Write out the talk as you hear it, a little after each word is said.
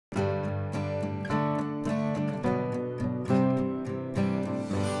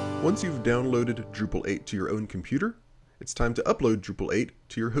Once you've downloaded Drupal 8 to your own computer, it's time to upload Drupal 8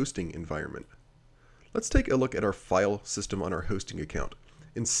 to your hosting environment. Let's take a look at our file system on our hosting account.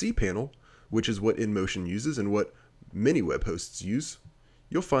 In cPanel, which is what InMotion uses and what many web hosts use,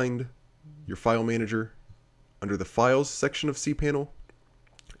 you'll find your file manager under the Files section of cPanel,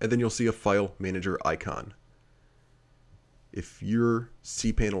 and then you'll see a file manager icon. If your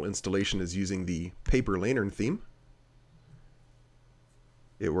cPanel installation is using the Paper Lantern theme,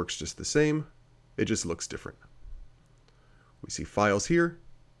 it works just the same, it just looks different. We see Files here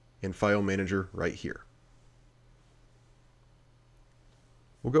and File Manager right here.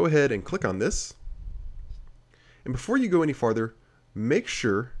 We'll go ahead and click on this. And before you go any farther, make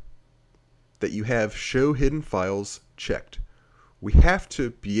sure that you have Show Hidden Files checked. We have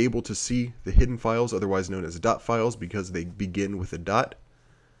to be able to see the hidden files, otherwise known as dot files, because they begin with a dot.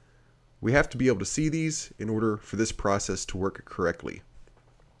 We have to be able to see these in order for this process to work correctly.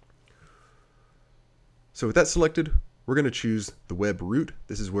 So with that selected, we're going to choose the web root.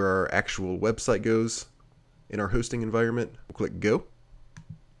 This is where our actual website goes in our hosting environment. We'll click Go.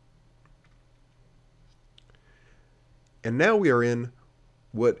 And now we are in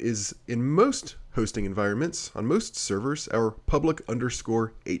what is in most hosting environments, on most servers, our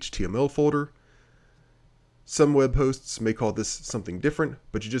public_HTML folder. Some web hosts may call this something different,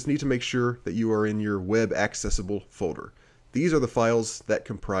 but you just need to make sure that you are in your web accessible folder. These are the files that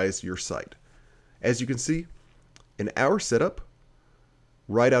comprise your site. As you can see, in our setup,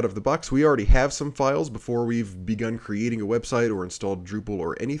 right out of the box, we already have some files before we've begun creating a website or installed Drupal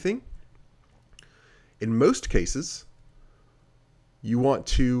or anything. In most cases, you want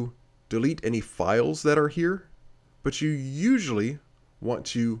to delete any files that are here, but you usually want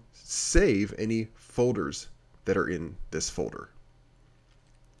to save any folders that are in this folder.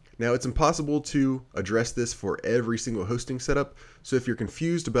 Now, it's impossible to address this for every single hosting setup, so if you're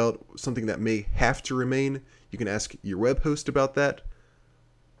confused about something that may have to remain, you can ask your web host about that.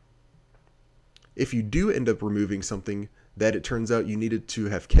 If you do end up removing something that it turns out you needed to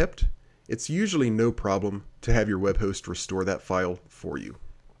have kept, it's usually no problem to have your web host restore that file for you.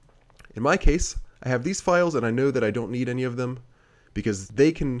 In my case, I have these files and I know that I don't need any of them because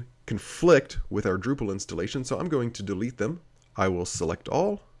they can conflict with our Drupal installation, so I'm going to delete them. I will select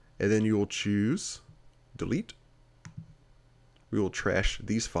all, and then you will choose Delete. We will trash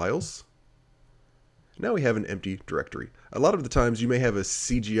these files. Now we have an empty directory. A lot of the times you may have a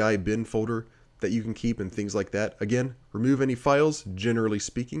CGI bin folder that you can keep and things like that. Again, remove any files, generally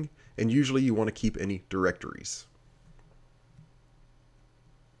speaking, and usually you want to keep any directories.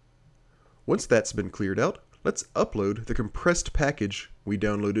 Once that's been cleared out, let's upload the compressed package we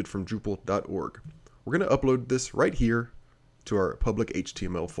downloaded from Drupal.org. We're going to upload this right here to our public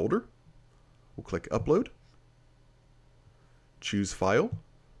HTML folder. We'll click Upload, choose File,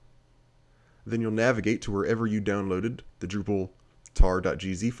 then you'll navigate to wherever you downloaded the Drupal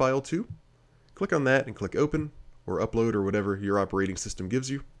tar.gz file to. Click on that and click Open or Upload or whatever your operating system gives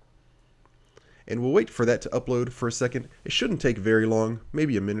you. And we'll wait for that to upload for a second. It shouldn't take very long,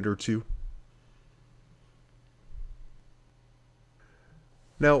 maybe a minute or two.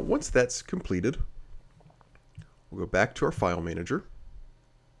 Now, once that's completed, we'll go back to our file manager.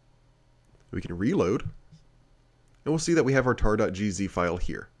 We can reload, and we'll see that we have our tar.gz file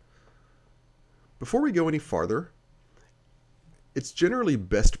here. Before we go any farther, it's generally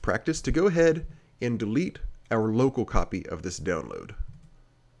best practice to go ahead and delete our local copy of this download.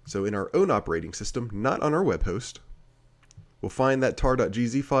 So in our own operating system, not on our web host, we'll find that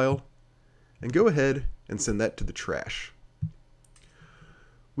tar.gz file and go ahead and send that to the trash.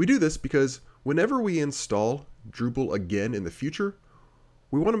 We do this because whenever we install Drupal again in the future,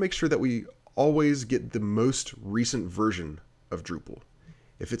 we want to make sure that we always get the most recent version of Drupal.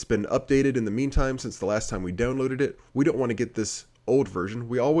 If it's been updated in the meantime since the last time we downloaded it, we don't want to get this old version.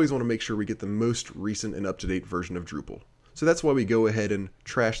 We always want to make sure we get the most recent and up-to-date version of Drupal. So that's why we go ahead and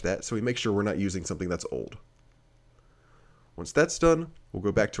trash that, so we make sure we're not using something that's old. Once that's done, we'll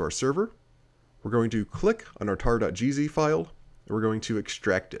go back to our server. We're going to click on our tar.gz file, and we're going to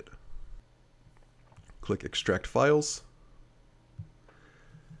extract it. Click Extract Files.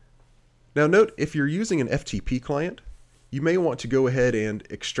 Now note, if you're using an FTP client, you may want to go ahead and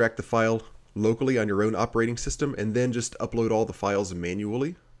extract the file locally on your own operating system and then just upload all the files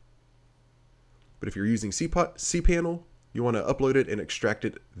manually. But if you're using cPanel, you want to upload it and extract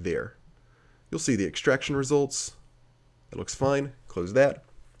it there. You'll see the extraction results. That looks fine. Close that.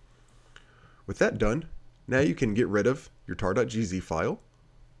 With that done, now you can get rid of your tar.gz file.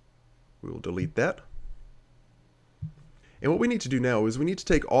 We will delete that. And what we need to do now is we need to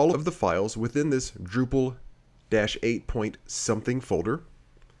take all of the files within this Drupal-8 point something folder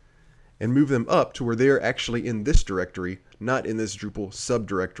and move them up to where they are actually in this directory, not in this Drupal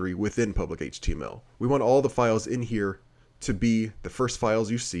subdirectory within public HTML. We want all the files in here to be the first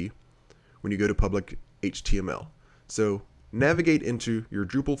files you see when you go to public HTML. So navigate into your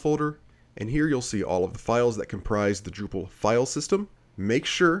Drupal folder, and here you'll see all of the files that comprise the Drupal file system. Make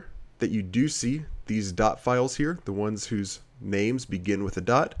sure that you do see these dot files here, the ones whose names begin with a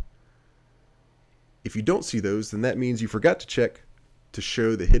dot. If you don't see those, then that means you forgot to check to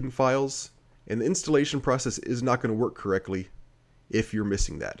show the hidden files, and the installation process is not going to work correctly if you're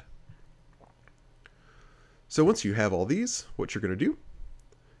missing that. So once you have all these, what you're going to do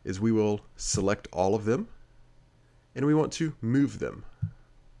is we will select all of them, and we want to move them.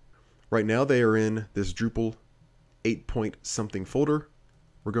 Right now they are in this Drupal 8 point something folder.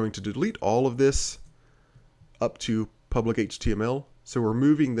 We're going to delete all of this up to public HTML, so we're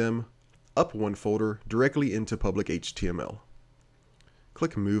moving them up one folder directly into public HTML.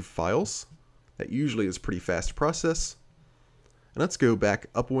 Click Move Files. That usually is a pretty fast process. And let's go back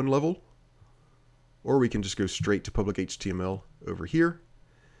up one level, or we can just go straight to public HTML over here.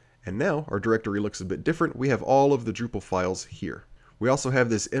 And now our directory looks a bit different. We have all of the Drupal files here. We also have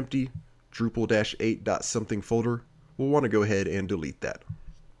this empty Drupal-8.something folder. We'll want to go ahead and delete that.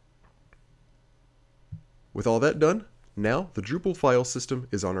 With all that done, now the Drupal file system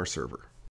is on our server.